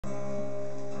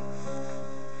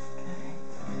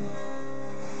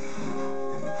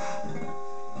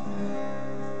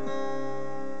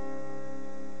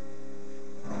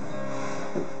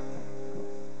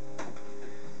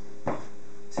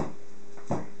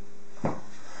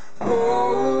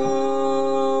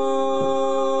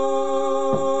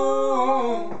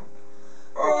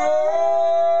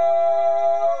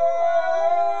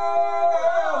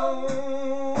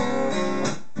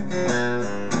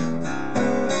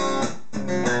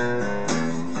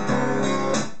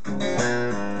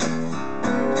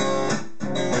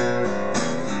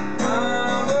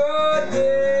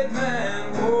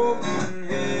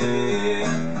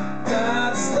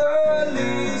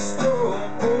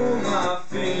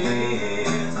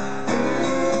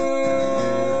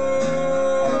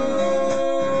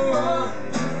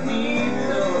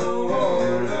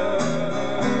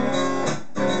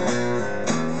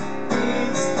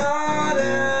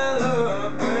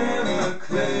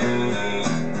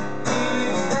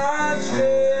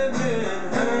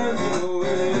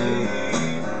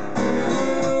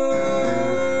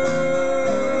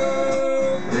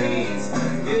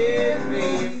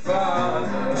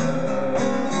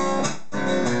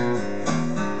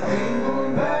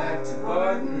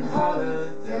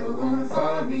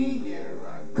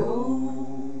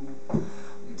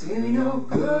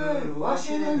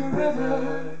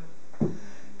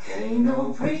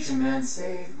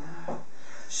save my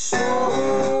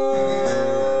soul.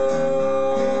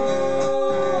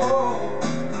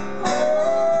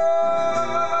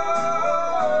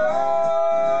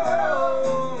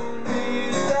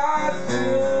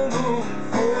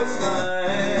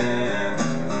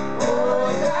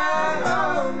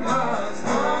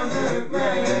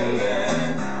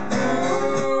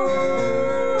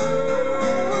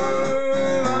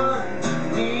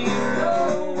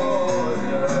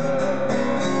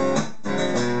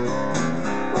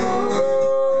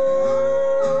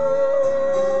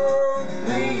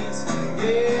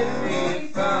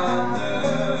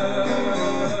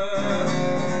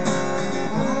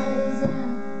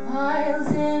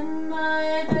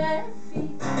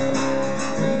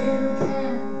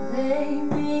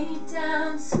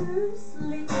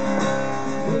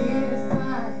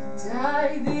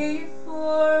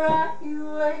 Before I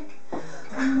wake,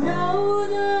 I know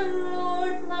the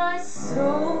Lord my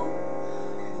soul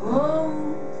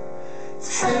won't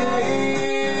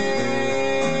take.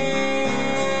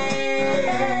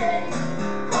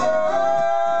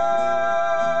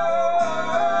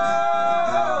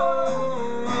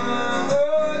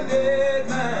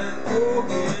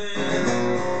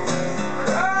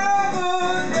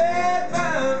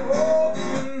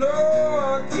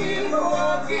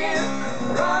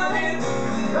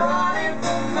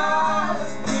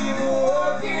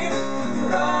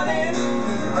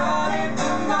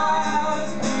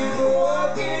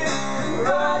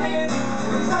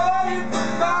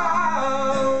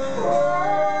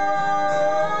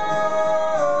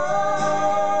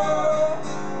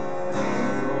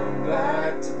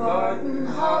 Barton,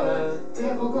 holler,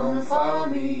 devil gonna follow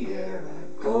me here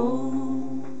I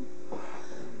go.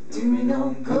 Do me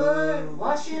no good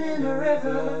washing in the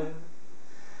river.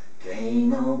 Ain't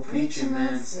no preacher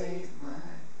man save my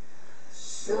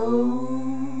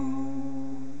soul.